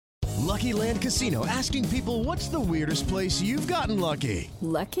Lucky Land Casino, asking people, what's the weirdest place you've gotten lucky?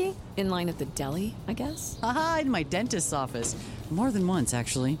 Lucky? In line at the deli, I guess? Aha, in my dentist's office. More than once,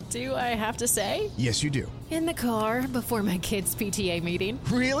 actually. Do I have to say? Yes, you do. In the car before my kids' PTA meeting.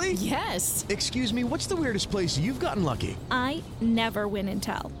 Really? Yes. Excuse me, what's the weirdest place you've gotten lucky? I never win and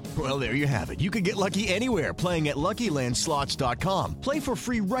tell. Well, there you have it. You can get lucky anywhere, playing at LuckyLandSlots.com. Play for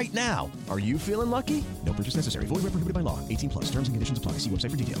free right now. Are you feeling lucky? No purchase necessary. Void where prohibited by law. 18 plus. Terms and conditions apply. See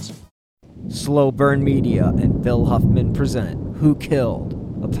website for details. Slow Burn Media and Bill Huffman present Who Killed,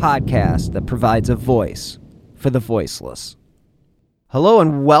 a podcast that provides a voice for the voiceless. Hello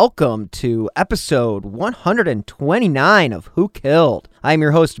and welcome to episode 129 of Who Killed. I'm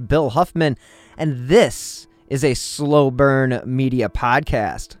your host, Bill Huffman, and this is a Slow Burn Media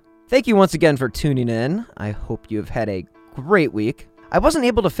podcast. Thank you once again for tuning in. I hope you've had a great week. I wasn't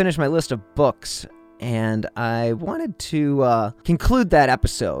able to finish my list of books, and I wanted to conclude that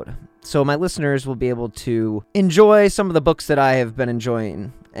episode so my listeners will be able to enjoy some of the books that I have been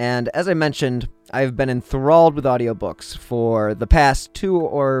enjoying. And as I mentioned, I've been enthralled with audiobooks for the past 2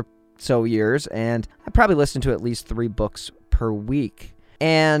 or so years, and I probably listen to at least 3 books per week.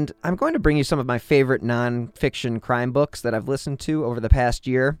 And I'm going to bring you some of my favorite nonfiction crime books that I've listened to over the past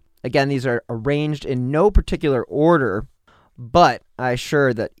year. Again, these are arranged in no particular order, but I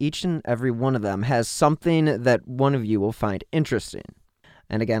assure that each and every one of them has something that one of you will find interesting.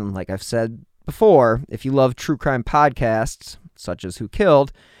 And again, like I've said before, if you love true crime podcasts, such as Who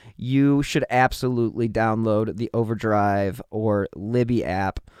Killed, you should absolutely download the Overdrive or Libby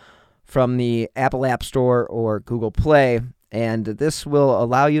app from the Apple App Store or Google Play, and this will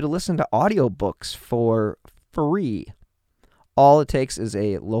allow you to listen to audiobooks for free. All it takes is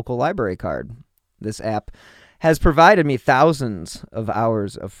a local library card. This app has provided me thousands of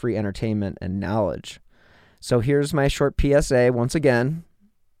hours of free entertainment and knowledge. So here's my short PSA once again.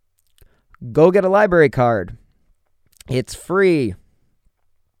 Go get a library card. It's free.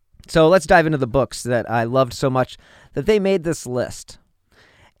 So let's dive into the books that I loved so much that they made this list.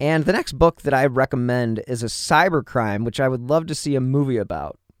 And the next book that I recommend is a cybercrime, which I would love to see a movie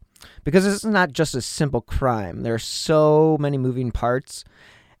about. Because this is not just a simple crime. There are so many moving parts.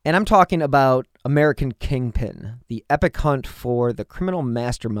 And I'm talking about American Kingpin, the epic hunt for the criminal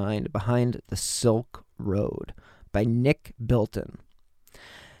mastermind behind the Silk Road by Nick Bilton.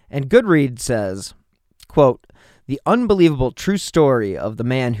 And Goodreads says, quote, "The unbelievable true story of the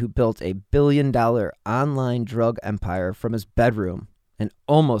man who built a billion-dollar online drug empire from his bedroom and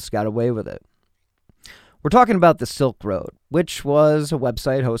almost got away with it." We're talking about the Silk Road, which was a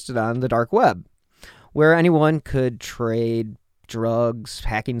website hosted on the dark web, where anyone could trade drugs,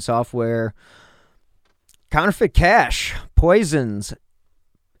 hacking software, counterfeit cash, poisons,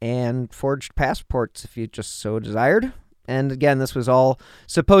 and forged passports if you just so desired. And again, this was all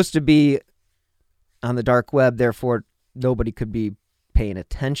supposed to be on the dark web, therefore nobody could be paying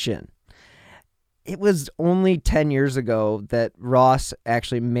attention. It was only 10 years ago that Ross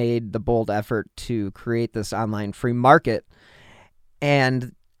actually made the bold effort to create this online free market.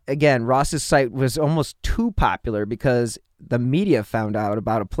 And again, Ross's site was almost too popular because the media found out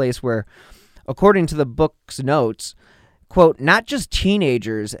about a place where, according to the book's notes, quote, "not just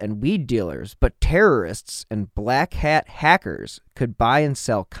teenagers and weed dealers, but terrorists and black hat hackers could buy and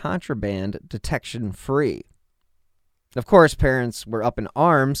sell contraband detection free." Of course, parents were up in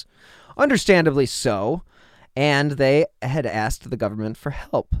arms, understandably so, and they had asked the government for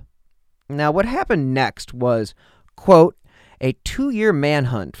help. Now, what happened next was, quote, "a 2-year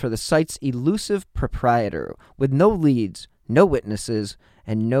manhunt for the site's elusive proprietor with no leads, no witnesses,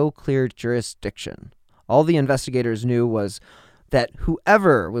 and no clear jurisdiction. All the investigators knew was that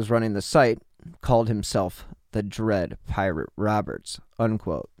whoever was running the site called himself the Dread Pirate Roberts,"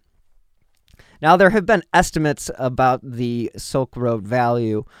 unquote. Now, there have been estimates about the Silk Road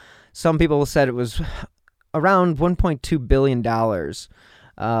value. Some people said it was around $1.2 billion.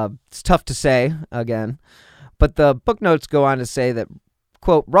 It's tough to say, again. But the book notes go on to say that,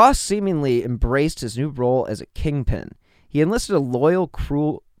 quote, "Ross seemingly embraced his new role as a kingpin. He enlisted a loyal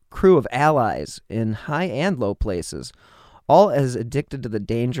crew of allies in high and low places, all as addicted to the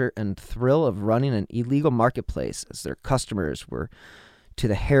danger and thrill of running an illegal marketplace as their customers were to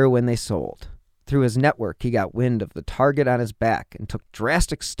the heroin they sold. Through his network, he got wind of the target on his back and took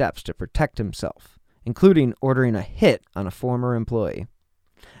drastic steps to protect himself, including ordering a hit on a former employee.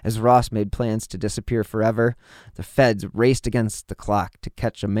 As Ross made plans to disappear forever, the feds raced against the clock to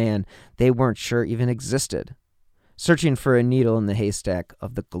catch a man they weren't sure even existed, searching for a needle in the haystack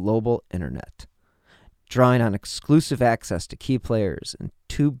of the global internet. Drawing on exclusive access to key players and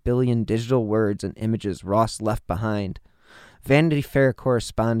 2 billion digital words and images Ross left behind, Vanity Fair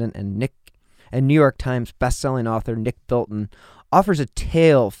correspondent and New York Times bestselling author Nick Bilton offers a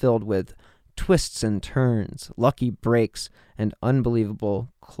tale filled with twists and turns, lucky breaks, and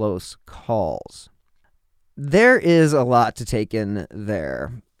unbelievable close calls. There is a lot to take in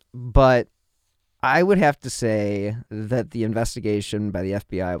there, but I would have to say that the investigation by the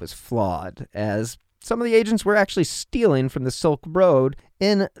FBI was flawed, as some of the agents were actually stealing from the Silk Road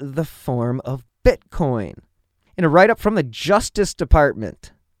in the form of Bitcoin. In a write-up from the Justice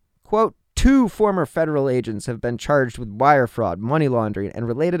Department, quote, 2 former federal agents have been charged with wire fraud, money laundering, and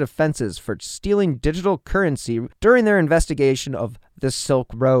related offenses for stealing digital currency during their investigation of the Silk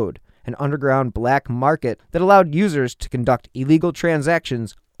Road, an underground black market that allowed users to conduct illegal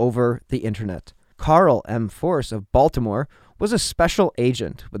transactions over the internet. Carl M. Force of Baltimore was a special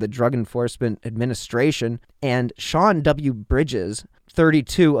agent with the Drug Enforcement Administration, and Sean W. Bridges,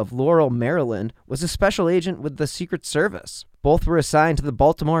 32, of Laurel, Maryland, was a special agent with the Secret Service. Both were assigned to the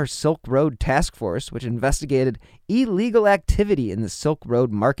Baltimore Silk Road Task Force, which investigated illegal activity in the Silk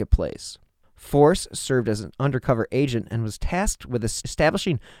Road marketplace. Force served as an undercover agent and was tasked with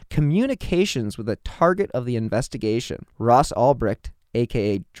establishing communications with the target of the investigation, Ross Ulbricht,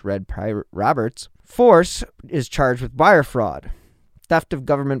 a.k.a. Dread Pirate Roberts. Force is charged with wire fraud, theft of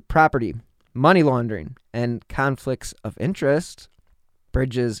government property, money laundering, and conflicts of interest.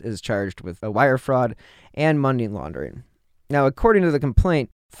 Bridges is charged with wire fraud and money laundering. Now, according to the complaint,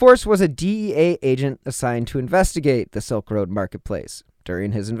 Force was a DEA agent assigned to investigate the Silk Road marketplace.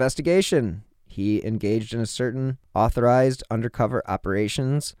 During his investigation, he engaged in a certain authorized undercover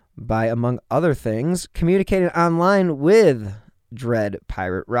operations by, among other things, communicating online with Dread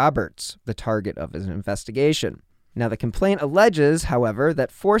Pirate Roberts, the target of his investigation. Now, the complaint alleges, however,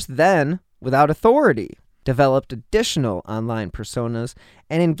 that Force then, without authority, developed additional online personas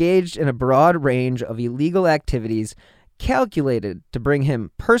and engaged in a broad range of illegal activities calculated to bring him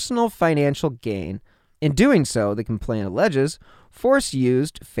personal financial gain. In doing so, the complaint alleges, Force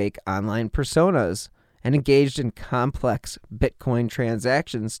used fake online personas and engaged in complex Bitcoin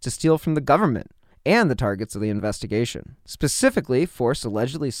transactions to steal from the government and the targets of the investigation. Specifically, Force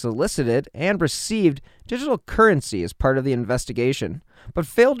allegedly solicited and received digital currency as part of the investigation, but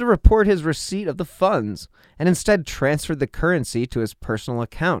failed to report his receipt of the funds and instead transferred the currency to his personal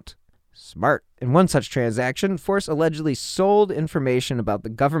account. Smart. In one such transaction, Force allegedly sold information about the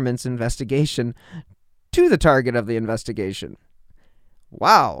government's investigation to the target of the investigation.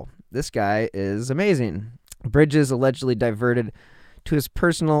 Wow, this guy is amazing. Bridges allegedly diverted to his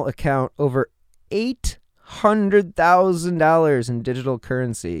personal account over $800,000 in digital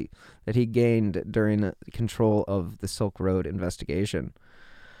currency that he gained during control of the Silk Road investigation.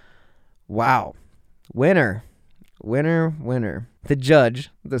 Wow. Winner. The judge,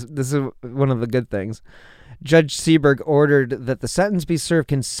 this is one of the good things, Judge Seberg ordered that the sentence be served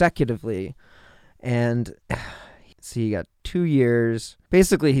consecutively. And see, he got 2 years.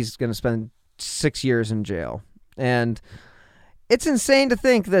 Basically, he's going to spend 6 years in jail. And it's insane to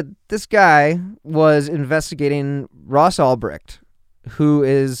think that this guy was investigating Ross Ulbricht, who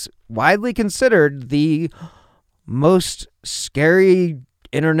is widely considered the most scary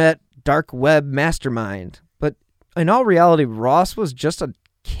internet dark web mastermind. But in all reality, Ross was just a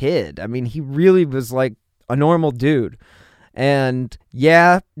kid. I mean, he really was like a normal dude. And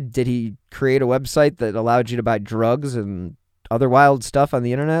yeah, did he create a website that allowed you to buy drugs and other wild stuff on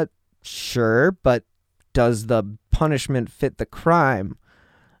the internet? Sure, but does the punishment fit the crime?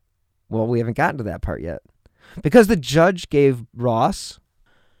 Well, we haven't gotten to that part yet. Because the judge gave Ross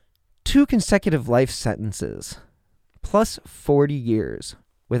 2 consecutive life sentences, plus 40 years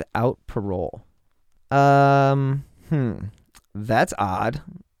without parole. That's odd.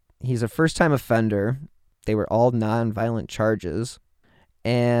 He's a first-time offender. They were all non-violent charges.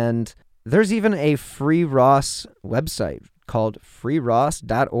 And there's even a Free Ross website called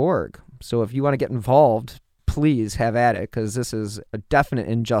freeross.org. So if you want to get involved, please have at it, because this is a definite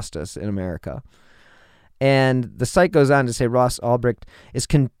injustice in America. And the site goes on to say Ross Ulbricht is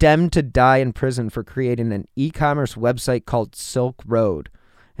condemned to die in prison for creating an e-commerce website called Silk Road,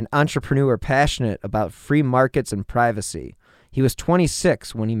 an entrepreneur passionate about free markets and privacy. He was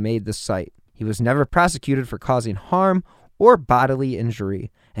 26 when he made the site. He was never prosecuted for causing harm or bodily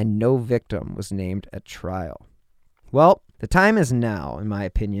injury, and no victim was named at trial. Well, the time is now, in my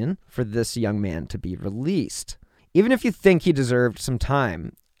opinion, for this young man to be released. Even if you think he deserved some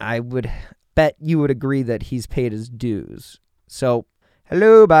time, I would bet you would agree that he's paid his dues. So,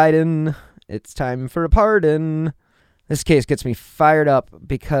 hello, Biden. It's time for a pardon. This case gets me fired up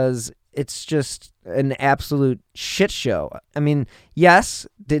because it's just an absolute shit show. I mean, yes,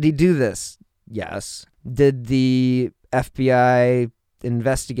 did he do this? Yes. Did the FBI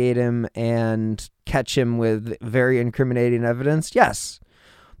investigate him and catch him with very incriminating evidence? Yes.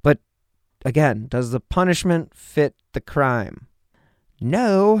 But again, does the punishment fit the crime?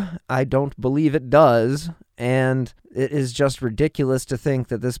 No, I don't believe it does. And it is just ridiculous to think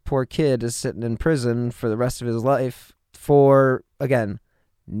that this poor kid is sitting in prison for the rest of his life for, again,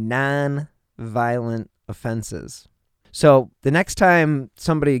 non-violent offenses. So the next time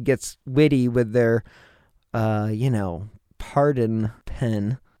somebody gets witty with their, pardon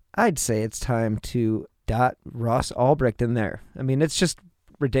pen, I'd say it's time to dot Ross Ulbricht in there. I mean, it's just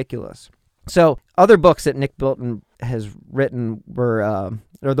ridiculous. So other books that Nick Bilton has written were,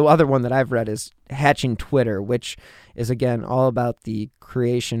 or the other one that I've read is Hatching Twitter, which is, again, all about the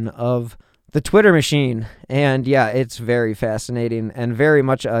creation of the Twitter machine. And yeah, it's very fascinating and very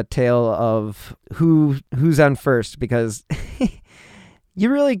much a tale of who's on first, because you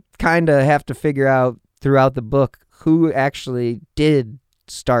really kind of have to figure out throughout the book who actually did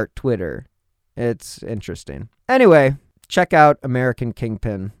start Twitter. It's interesting. Anyway, check out American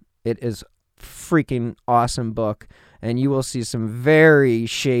Kingpin. It is a freaking awesome book, and you will see some very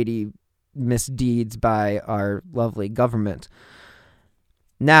shady misdeeds by our lovely government.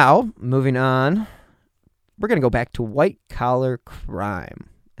 Now, moving on, we're going to go back to white-collar crime.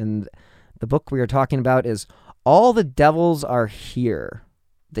 And the book we are talking about is All the Devils Are Here,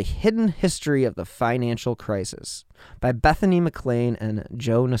 The Hidden History of the Financial Crisis by Bethany McLean and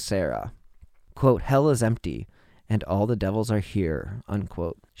Joe Nocera. Quote, hell is empty, and all the devils are here,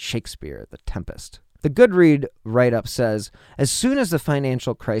 unquote. Shakespeare, The Tempest. The Goodread write-up says, as soon as the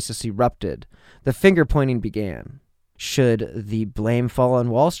financial crisis erupted, the finger-pointing began. Should the blame fall on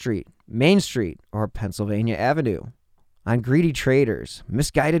Wall Street, Main Street, or Pennsylvania Avenue? On greedy traders,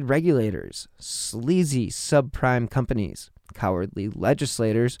 misguided regulators, sleazy subprime companies, cowardly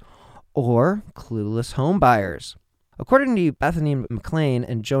legislators, or clueless homebuyers? According to Bethany McLean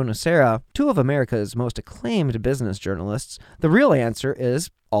and Joe Nocera, two of America's most acclaimed business journalists, the real answer is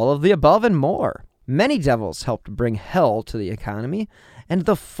all of the above and more. Many devils helped bring hell to the economy, and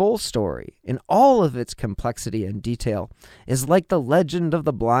the full story, in all of its complexity and detail, is like the legend of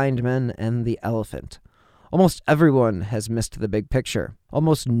the blind men and the elephant. Almost everyone has missed the big picture.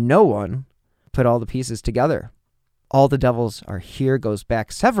 Almost no one put all the pieces together. All the Devils Are Here goes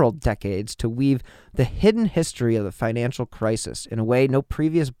back several decades to weave the hidden history of the financial crisis in a way no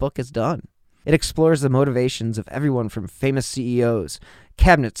previous book has done. It explores the motivations of everyone from famous CEOs,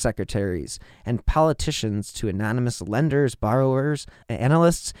 cabinet secretaries, and politicians to anonymous lenders, borrowers,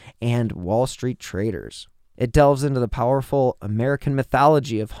 analysts, and Wall Street traders. It delves into the powerful American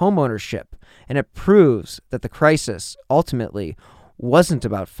mythology of homeownership, and it proves that the crisis ultimately wasn't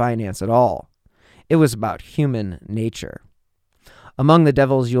about finance at all. It was about human nature. Among the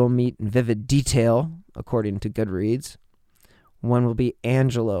devils you'll meet in vivid detail, according to Goodreads, one will be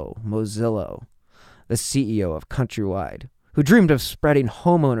Angelo Mozillo, the CEO of Countrywide, who dreamed of spreading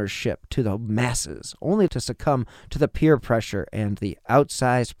homeownership to the masses, only to succumb to the peer pressure and the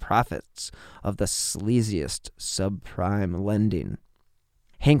outsized profits of the sleaziest subprime lending.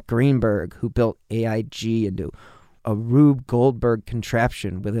 Hank Greenberg, who built AIG into a Rube Goldberg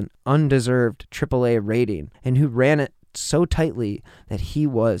contraption with an undeserved AAA rating, and who ran it so tightly that he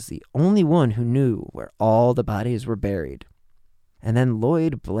was the only one who knew where all the bodies were buried. And then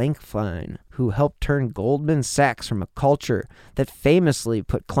Lloyd Blankfein, who helped turn Goldman Sachs from a culture that famously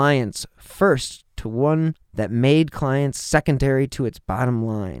put clients first to one that made clients secondary to its bottom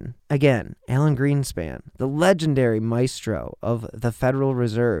line. Again, Alan Greenspan, the legendary maestro of the Federal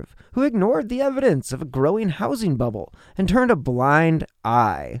Reserve, who ignored the evidence of a growing housing bubble and turned a blind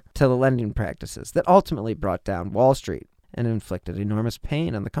eye to the lending practices that ultimately brought down Wall Street and inflicted enormous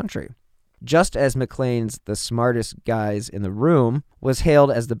pain on the country. Just as McLean's The Smartest Guys in the Room was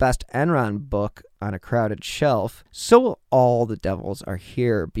hailed as the best Enron book on a crowded shelf, so will All the Devils Are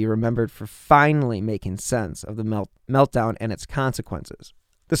Here be remembered for finally making sense of the meltdown and its consequences.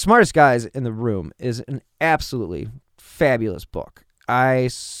 The Smartest Guys in the Room is an absolutely fabulous book. I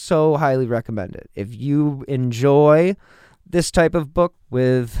so highly recommend it. If you enjoy this type of book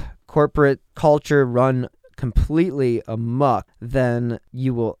with corporate culture run completely amok, then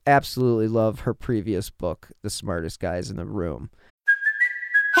you will absolutely love her previous book, The Smartest Guys in the Room.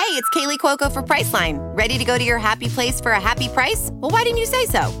 Hey, it's Kaylee Cuoco for Priceline. Ready to go to your happy place for a happy price? Well, why didn't you say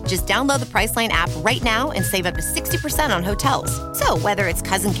so? Just download the Priceline app right now and save up to 60% on hotels. So whether it's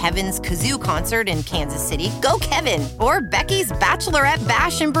Cousin Kevin's Kazoo Concert in Kansas City, go Kevin, or Becky's Bachelorette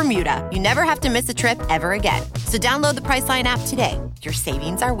Bash in Bermuda, you never have to miss a trip ever again. So download the Priceline app today. Your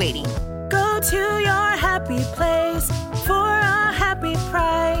savings are waiting. Go to your happy place for a happy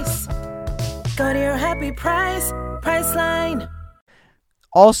price. Go to your happy price, Priceline.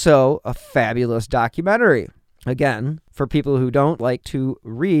 Also, a fabulous documentary. Again, for people who don't like to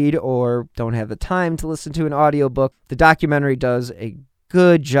read or don't have the time to listen to an audiobook, the documentary does a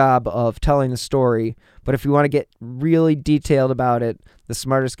good job of telling the story. But if you want to get really detailed about it, The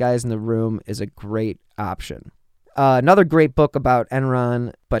Smartest Guys in the Room is a great option. Another great book about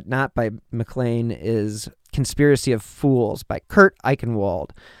Enron, but not by McLean, is Conspiracy of Fools by Kurt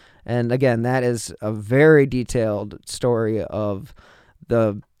Eichenwald. And again, that is a very detailed story of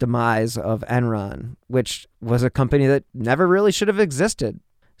the demise of Enron, which was a company that never really should have existed.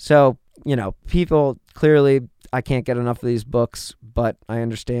 So, people clearly, I can't get enough of these books, but I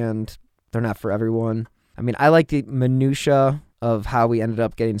understand they're not for everyone. I mean, I like the minutia of how we ended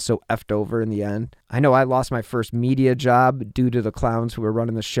up getting so effed over in the end. I know I lost my first media job due to the clowns who were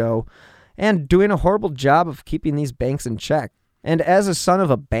running the show and doing a horrible job of keeping these banks in check. And as a son of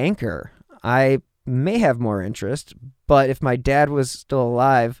a banker, I may have more interest, but if my dad was still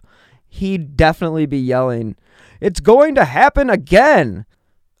alive, he'd definitely be yelling, "It's going to happen again!"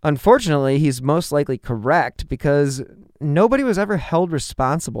 Unfortunately, he's most likely correct because nobody was ever held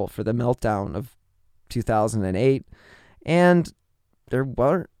responsible for the meltdown of 2008, and there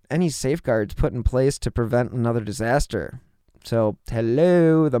weren't any safeguards put in place to prevent another disaster. So,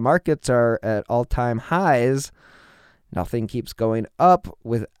 hello, the markets are at all-time highs. Nothing keeps going up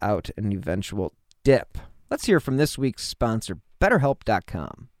without an eventual dip. Let's hear from this week's sponsor,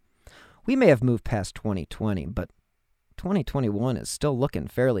 BetterHelp.com. We may have moved past 2020, but 2021 is still looking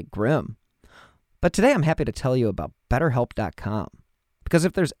fairly grim. But today I'm happy to tell you about BetterHelp.com. Because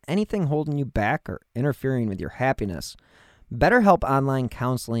if there's anything holding you back or interfering with your happiness, BetterHelp Online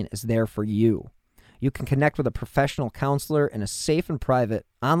Counseling is there for you. You can connect with a professional counselor in a safe and private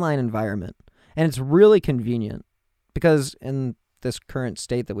online environment. And it's really convenient because in this current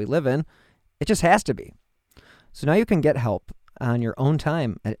state that we live in, it just has to be. So now you can get help on your own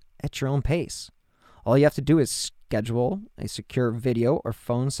time at your own pace. All you have to do is schedule a secure video or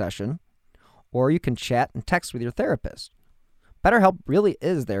phone session, or you can chat and text with your therapist. BetterHelp really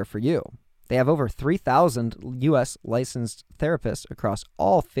is there for you. They have over 3,000 U.S. licensed therapists across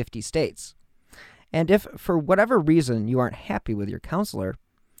all 50 states. And if for whatever reason you aren't happy with your counselor,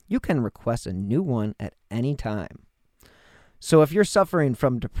 you can request a new one at any time. So if you're suffering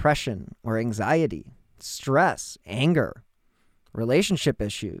from depression or anxiety, stress, anger, relationship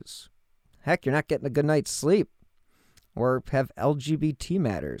issues, heck, you're not getting a good night's sleep, or have LGBT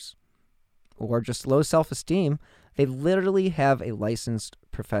matters, or just low self-esteem, they literally have a licensed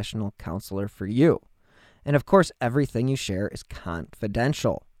professional counselor for you. And of course, everything you share is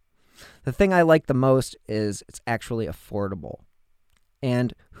confidential. The thing I like the most is it's actually affordable.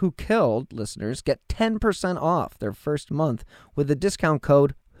 And Who Killed listeners get 10% off their first month with the discount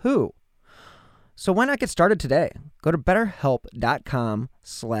code WHO. So why not get started today? Go to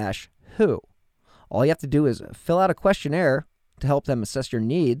BetterHelp.com/WHO. All you have to do is fill out a questionnaire to help them assess your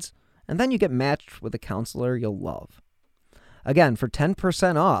needs, and then you get matched with a counselor you'll love. Again, for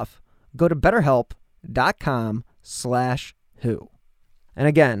 10% off, go to BetterHelp.com/WHO. And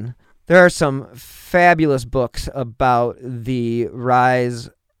again, there are some fabulous books about the rise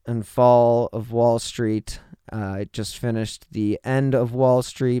and fall of Wall Street. I just finished The End of Wall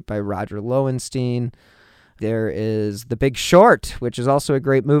Street by Roger Lowenstein. There is The Big Short, which is also a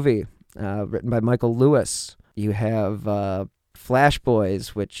great movie, written by Michael Lewis. You have Flash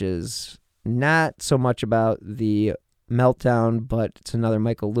Boys, which is not so much about the meltdown, but it's another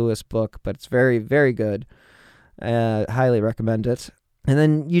Michael Lewis book, but it's very, very good. Highly recommend it. And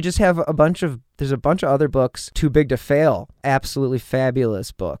then you just have there's a bunch of other books. Too Big to Fail, absolutely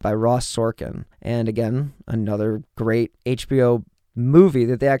fabulous book by Ross Sorkin. And again, another great HBO movie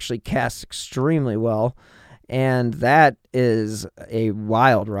that they actually cast extremely well. And that is a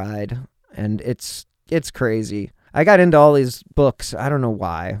wild ride. And it's crazy. I got into all these books. I don't know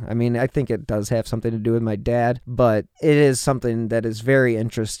why. I mean, I think it does have something to do with my dad, but it is something that is very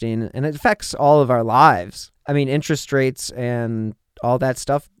interesting, and it affects all of our lives. I mean, interest rates and all that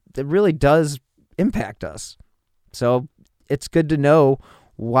stuff, it really does impact us. So it's good to know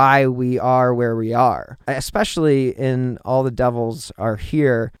why we are where we are, especially in All the Devils Are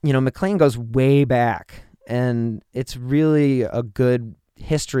Here. You know, McLean goes way back, and it's really a good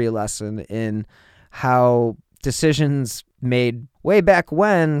history lesson in how decisions made way back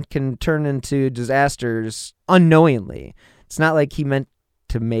when can turn into disasters unknowingly. It's not like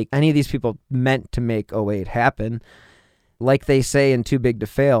any of these people meant to make 08 happen. Like they say in Too Big to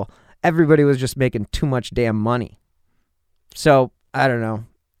Fail, everybody was just making too much damn money. So, I don't know.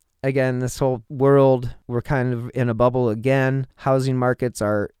 Again, this whole world, we're kind of in a bubble again. Housing markets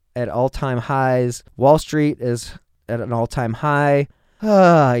are at all-time highs. Wall Street is at an all-time high.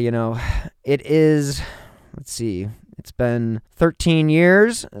 It is, let's see, it's been 13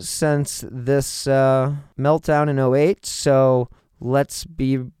 years since this meltdown in 2008, so let's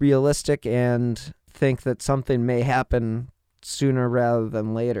be realistic and think that something may happen sooner rather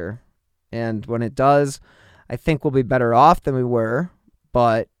than later. And when it does, I think we'll be better off than we were,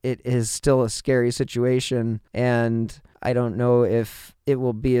 but it is still a scary situation, and I don't know if it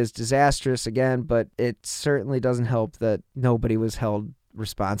will be as disastrous again, but it certainly doesn't help that nobody was held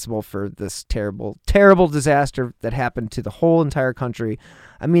responsible for this terrible, terrible disaster that happened to the whole entire country.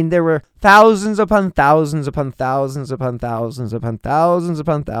 I mean, there were thousands upon thousands upon thousands upon thousands upon thousands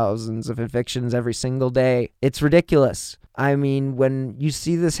upon thousands of evictions every single day. It's ridiculous. I mean, when you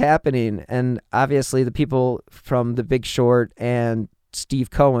see this happening, and obviously the people from The Big Short and Steve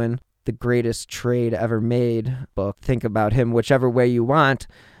Cohen, the greatest trade ever made book, think about him whichever way you want.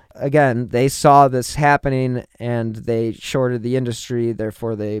 Again, they saw this happening and they shorted the industry,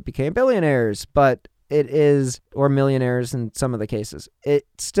 therefore they became billionaires. But it is, or millionaires in some of the cases. It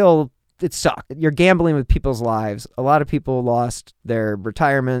sucked. You're gambling with people's lives. A lot of people lost their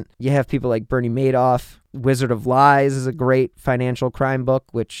retirement. You have people like Bernie Madoff. Wizard of Lies is a great financial crime book,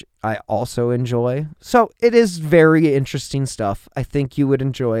 which I also enjoy. So it is very interesting stuff. I think you would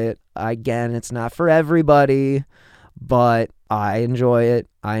enjoy it. Again, it's not for everybody, but I enjoy it.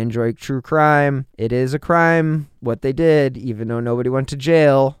 I enjoy true crime. It is a crime, what they did, even though nobody went to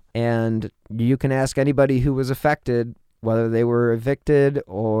jail. And you can ask anybody who was affected, whether they were evicted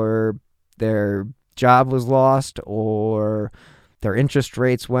or their job was lost or their interest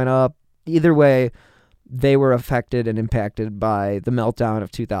rates went up. Either way, they were affected and impacted by the meltdown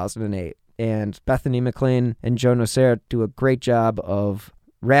of 2008. And Bethany McLean and Joe Nocera do a great job of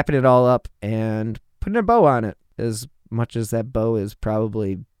wrapping it all up and putting a bow on it, as much as that bow is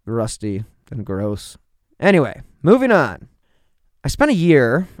probably rusty and gross. Anyway, moving on. I spent a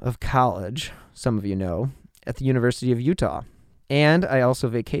year of college, some of you know, at the University of Utah. And I also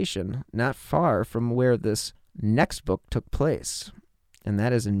vacation not far from where this next book took place, and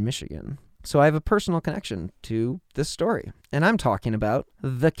that is in Michigan. So I have a personal connection to this story, and I'm talking about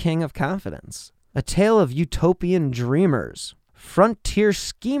The King of Confidence, a tale of utopian dreamers, frontier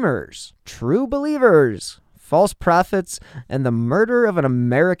schemers, true believers, false prophets, and the murder of an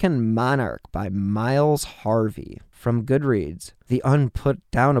American monarch by Miles Harvey. From Goodreads, the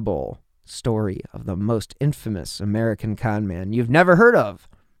unputdownable story of the most infamous American conman you've never heard of,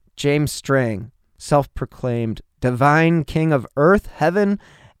 James Strang, self-proclaimed divine king of earth, heaven,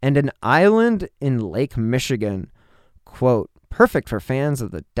 and an island in Lake Michigan. Quote, perfect for fans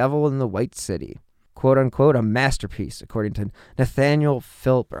of The Devil in the White City. Quote unquote, a masterpiece, according to Nathaniel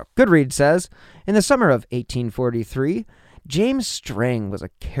Philbrook. Goodreads says, in the summer of 1843, James Strang was a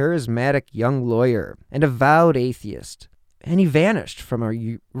charismatic young lawyer and avowed atheist, and he vanished from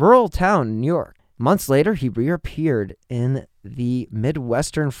a rural town in New York. Months later, he reappeared in the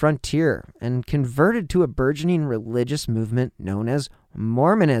Midwestern frontier and converted to a burgeoning religious movement known as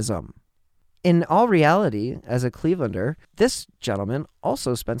Mormonism. In all reality, as a Clevelander, this gentleman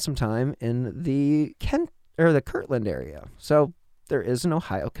also spent some time in the Kirtland area. So there is an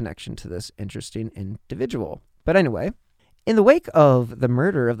Ohio connection to this interesting individual. But anyway, in the wake of the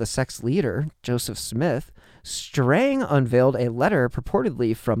murder of the sex leader, Joseph Smith, Strang unveiled a letter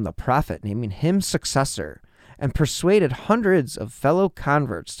purportedly from the prophet naming him successor and persuaded hundreds of fellow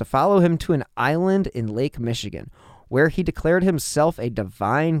converts to follow him to an island in Lake Michigan, where he declared himself a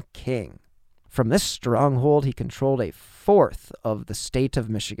divine king. From this stronghold, he controlled a fourth of the state of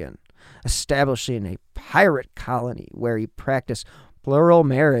Michigan, establishing a pirate colony where he practiced plural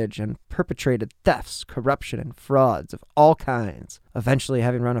marriage and perpetrated thefts, corruption, and frauds of all kinds, eventually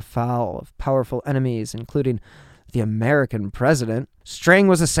having run afoul of powerful enemies, including the American president. Strang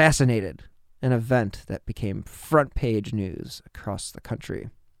was assassinated, an event that became front-page news across the country.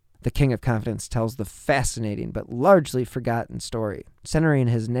 The King of Confidence tells the fascinating but largely forgotten story. Centering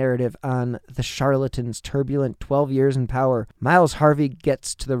his narrative on the charlatan's turbulent 12 years in power, Miles Harvey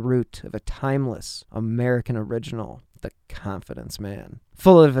gets to the root of a timeless American original, The Confidence Man.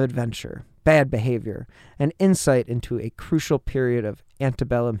 Full of adventure, bad behavior, and insight into a crucial period of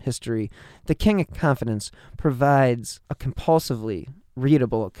antebellum history, The King of Confidence provides a compulsively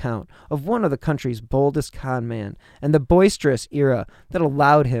readable account of one of the country's boldest con men and the boisterous era that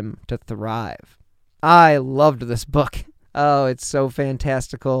allowed him to thrive. I loved this book. Oh, it's so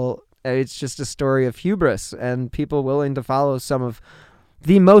fantastical. It's just a story of hubris and people willing to follow some of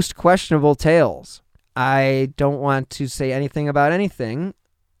the most questionable tales. I don't want to say anything about anything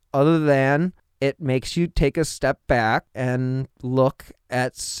other than it makes you take a step back and look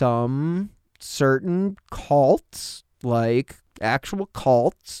at some certain cults, like actual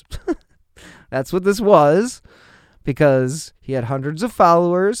cults. That's what this was, because he had hundreds of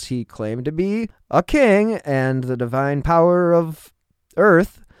followers. He claimed to be a king and the divine power of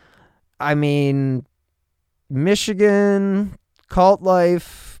Earth. I mean, Michigan, cult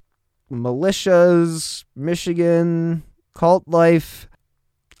life, militias, Michigan, cult life.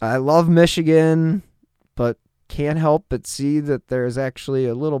 I love Michigan, but can't help but see that there's actually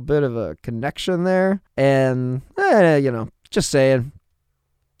a little bit of a connection there. And, just saying,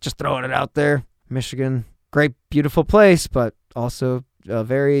 just throwing it out there. Michigan, great, beautiful place, but also a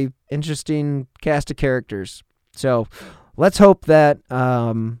very interesting cast of characters. So let's hope that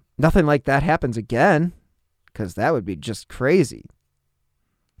nothing like that happens again, because that would be just crazy.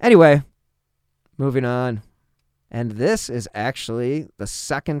 Anyway, moving on. And this is actually the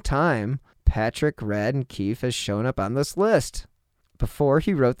second time Patrick Radden Keefe has shown up on this list. Before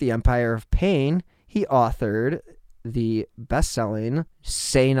he wrote The Empire of Pain, he authored the best-selling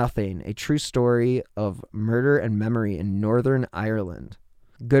Say Nothing, a true story of murder and memory in Northern Ireland.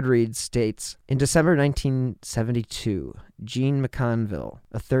 Goodreads states, in December 1972, Jean McConville,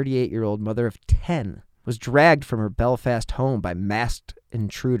 a 38-year-old mother of 10, was dragged from her Belfast home by masked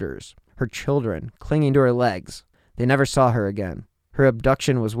intruders, her children clinging to her legs. They never saw her again. Her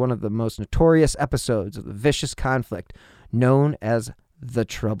abduction was one of the most notorious episodes of the vicious conflict known as the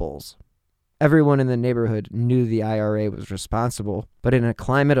Troubles. Everyone in the neighborhood knew the IRA was responsible, but in a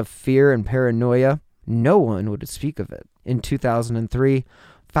climate of fear and paranoia, no one would speak of it. In 2003,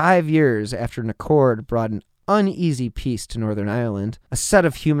 5 years after an accord brought an uneasy peace to Northern Ireland, a set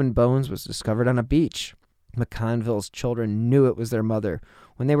of human bones was discovered on a beach. McConville's children knew it was their mother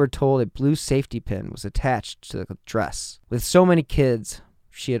when they were told a blue safety pin was attached to the dress. With so many kids,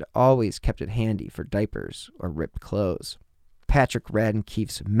 she had always kept it handy for diapers or ripped clothes. Patrick Radden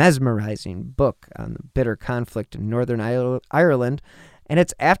Keefe's mesmerizing book on the bitter conflict in Northern Ireland and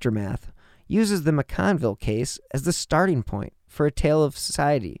its aftermath uses the McConville case as the starting point for a tale of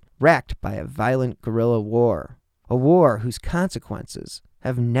society racked by a violent guerrilla war, a war whose consequences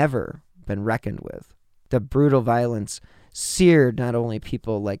have never been reckoned with. The brutal violence seared not only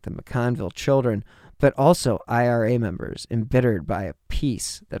people like the McConville children, but also IRA members embittered by a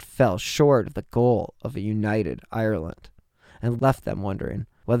peace that fell short of the goal of a united Ireland, and left them wondering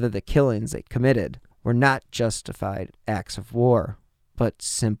whether the killings they committed were not justified acts of war, but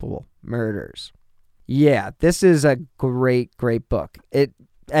simple murders. Yeah, this is a great, great book. It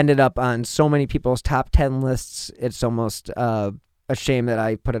ended up on so many people's top 10 lists. It's almost a shame that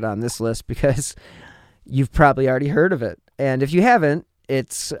I put it on this list because you've probably already heard of it. And if you haven't,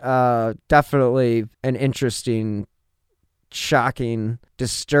 it's definitely an interesting, shocking,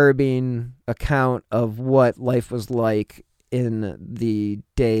 disturbing account of what life was like in the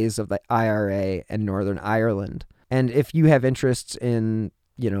days of the IRA and Northern Ireland. And if you have interests in,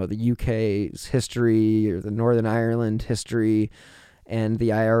 the UK's history or the Northern Ireland history and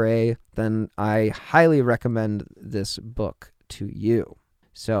the IRA, then I highly recommend this book to you.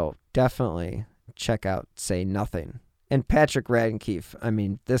 So definitely check out Say Nothing. And Patrick Radden Keefe, I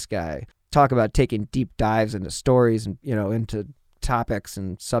mean, this guy, talk about taking deep dives into stories and, into topics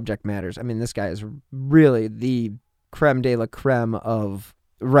and subject matters. I mean, this guy is really the creme de la creme of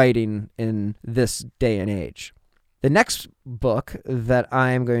writing in this day and age. The next book that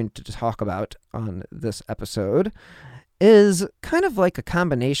I'm going to talk about on this episode is kind of like a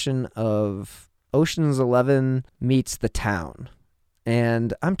combination of Ocean's 11 meets The Town.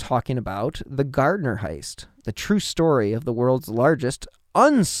 And I'm talking about The Gardner Heist, the true story of the world's largest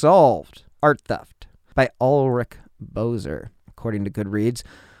unsolved art theft by Ulrich Boser, according to Goodreads.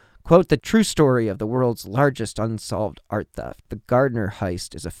 Quote, the true story of the world's largest unsolved art theft, The Gardner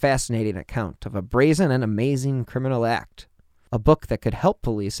Heist, is a fascinating account of a brazen and amazing criminal act. A book that could help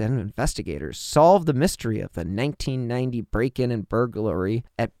police and investigators solve the mystery of the 1990 break-in and burglary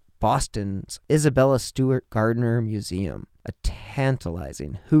at Boston's Isabella Stewart Gardner Museum. A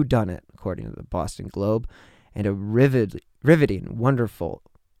tantalizing whodunit, according to the Boston Globe, and a riveting,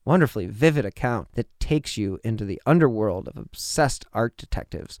 wonderfully vivid account that takes you into the underworld of obsessed art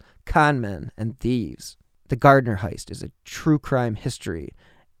detectives, con men, and thieves. The Gardner Heist is a true crime history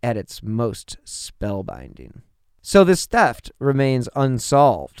at its most spellbinding. So this theft remains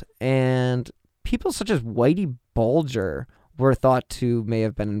unsolved, and people such as Whitey Bulger were thought to may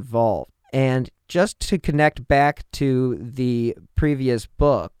have been involved. And just to connect back to the previous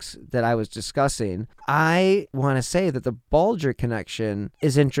books that I was discussing, I want to say that the Bulger connection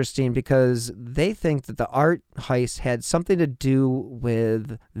is interesting because they think that the art heist had something to do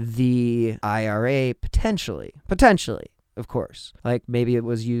with the IRA potentially. of course. Like maybe it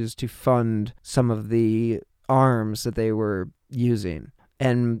was used to fund some of the arms that they were using.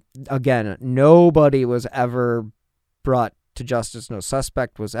 And again, nobody was ever brought to justice. No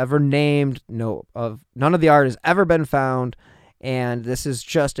suspect was ever named. None of the art has ever been found. And this is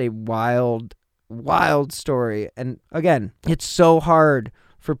just a wild, wild story. And again, it's so hard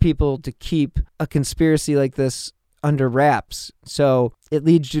for people to keep a conspiracy like this under wraps. So it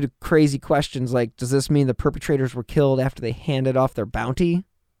leads you to crazy questions like, does this mean the perpetrators were killed after they handed off their bounty?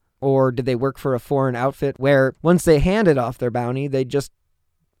 Or did they work for a foreign outfit where once they handed off their bounty, they just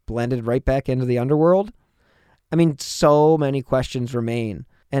blended right back into the underworld? I mean, so many questions remain.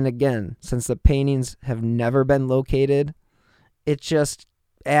 And again, since the paintings have never been located, it just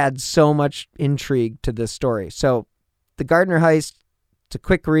adds so much intrigue to this story. So The Gardner Heist, it's a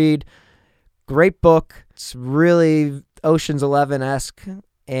quick read, great book. It's really Ocean's 11-esque,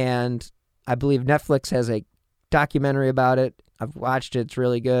 and I believe Netflix has a documentary about it. I've watched it. It's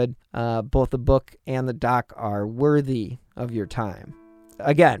really good. Both the book and the doc are worthy of your time.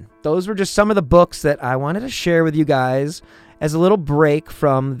 Again, those were just some of the books that I wanted to share with you guys as a little break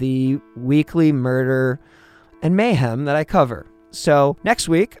from the weekly murder and mayhem that I cover. So next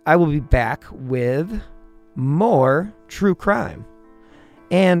week, I will be back with more true crime.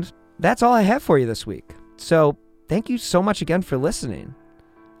 And that's all I have for you this week. So thank you so much again for listening.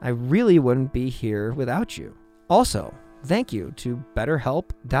 I really wouldn't be here without you. Also, thank you to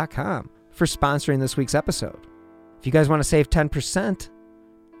BetterHelp.com for sponsoring this week's episode. If you guys want to save 10%,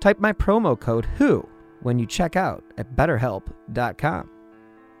 type my promo code WHO when you check out at BetterHelp.com.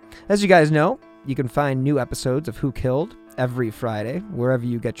 As you guys know, you can find new episodes of Who Killed every Friday, wherever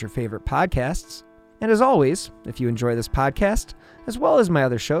you get your favorite podcasts. And as always, if you enjoy this podcast, as well as my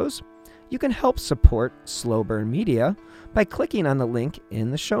other shows, you can help support Slow Burn Media by clicking on the link in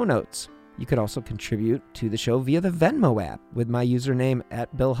the show notes. You could also contribute to the show via the Venmo app with my username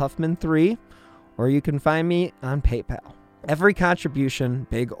at BillHuffman3, or you can find me on PayPal. Every contribution,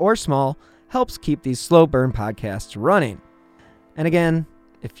 big or small, helps keep these Slow Burn podcasts running. And again,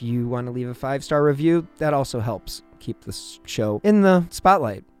 if you want to leave a 5-star review, that also helps keep this show in the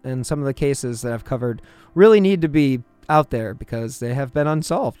spotlight. And some of the cases that I've covered really need to be out there because they have been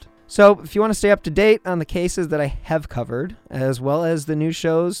unsolved. So if you want to stay up to date on the cases that I have covered, as well as the new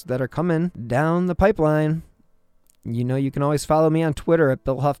shows that are coming down the pipeline, you know you can always follow me on Twitter at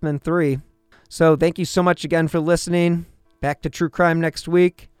BillHuffman3. So thank you so much again for listening. Back to True Crime next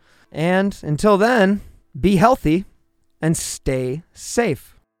week. And until then, be healthy and stay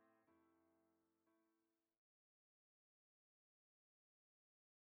safe.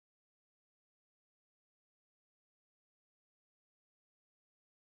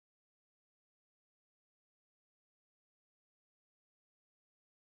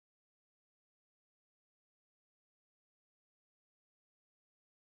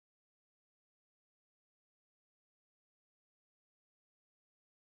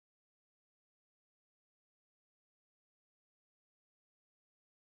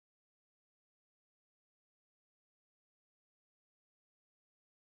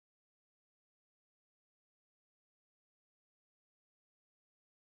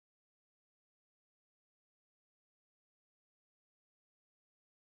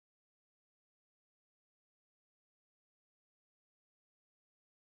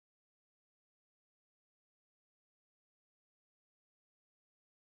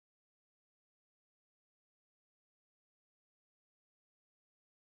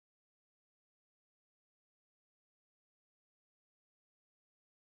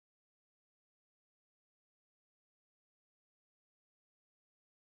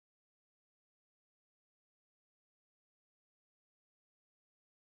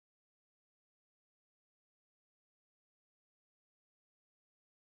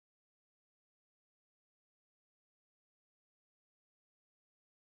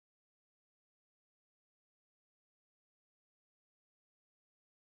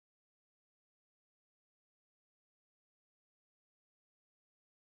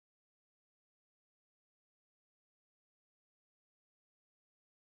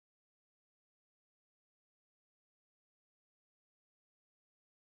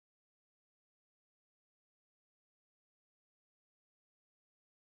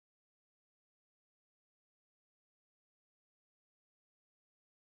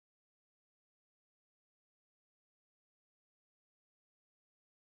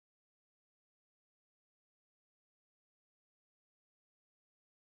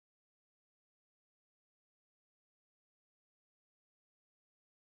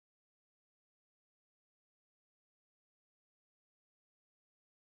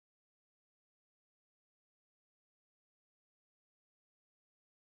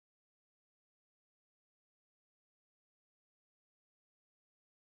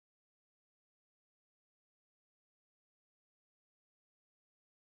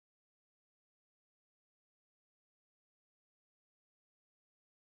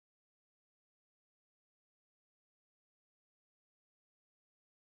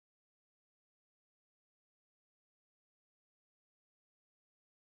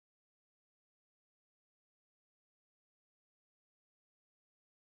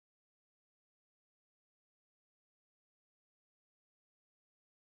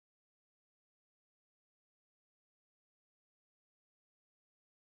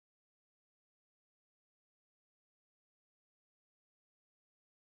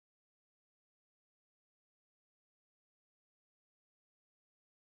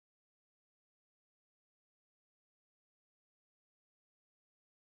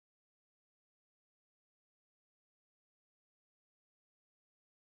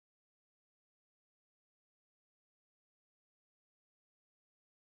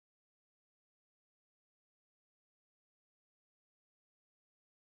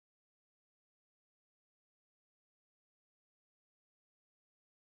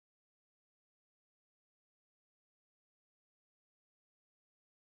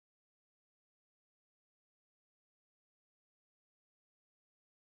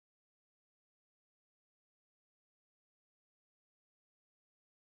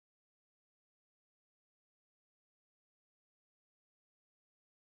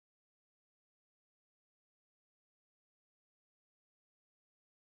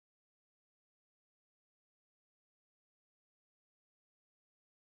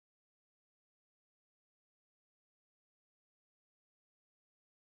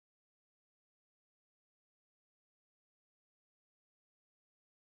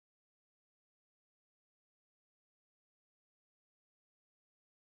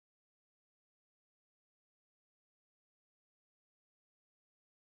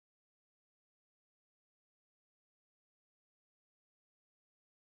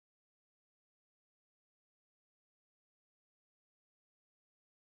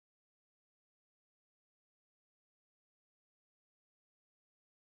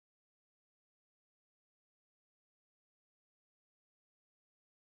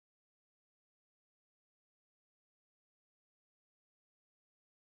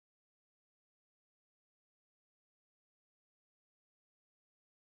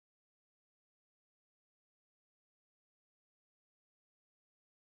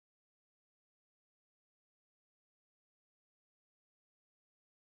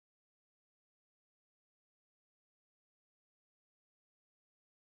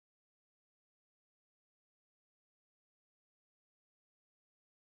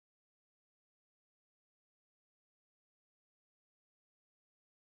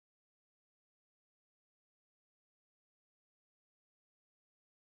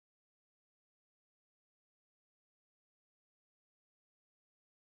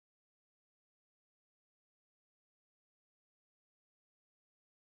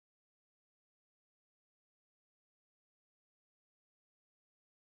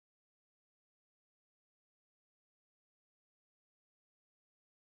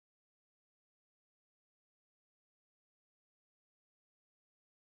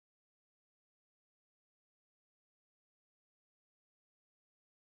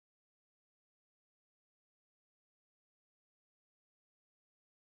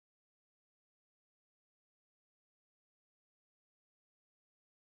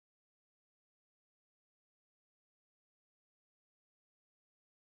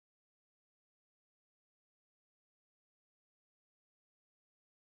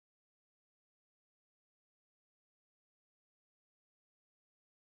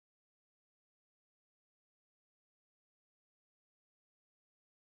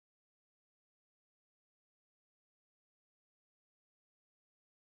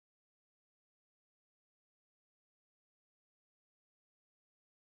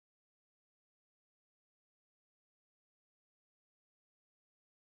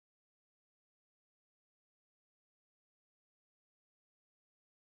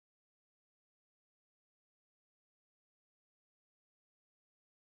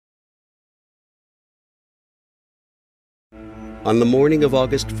 On the morning of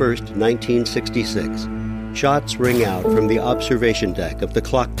August 1st, 1966, shots ring out from the observation deck of the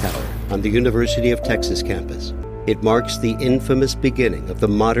clock tower on the University of Texas campus. It marks the infamous beginning of the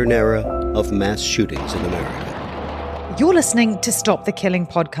modern era of mass shootings in America. You're listening to Stop the Killing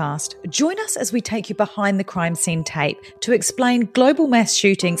podcast. Join us as we take you behind the crime scene tape to explain global mass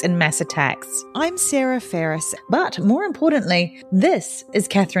shootings and mass attacks. I'm Sarah Ferris, but more importantly, this is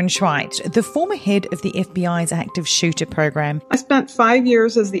Catherine Schweit, the former head of the FBI's active shooter program. I spent 5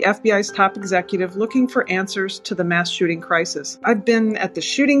 years as the FBI's top executive looking for answers to the mass shooting crisis. I've been at the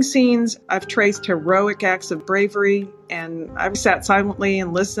shooting scenes, I've traced heroic acts of bravery, and I've sat silently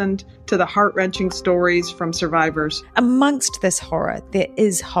and listened to the heart-wrenching stories from survivors. Amongst this horror, there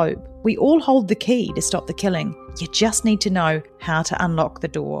is hope. We all hold the key to stop the killing. You just need to know how to unlock the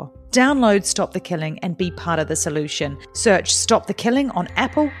door. Download Stop the Killing and be part of the solution. Search Stop the Killing on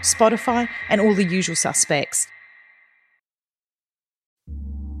Apple, Spotify, and all the usual suspects.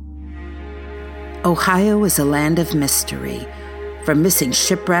 Ohio is a land of mystery. From missing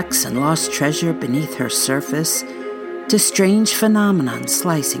shipwrecks and lost treasure beneath her surface, to strange phenomenon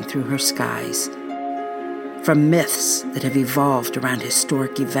slicing through her skies. From myths that have evolved around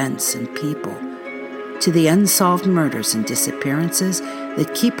historic events and people, to the unsolved murders and disappearances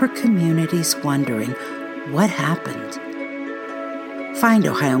that keep her communities wondering what happened. Find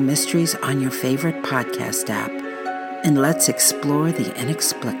Ohio Mysteries on your favorite podcast app, and let's explore the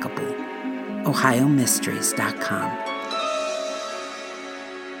inexplicable. OhioMysteries.com.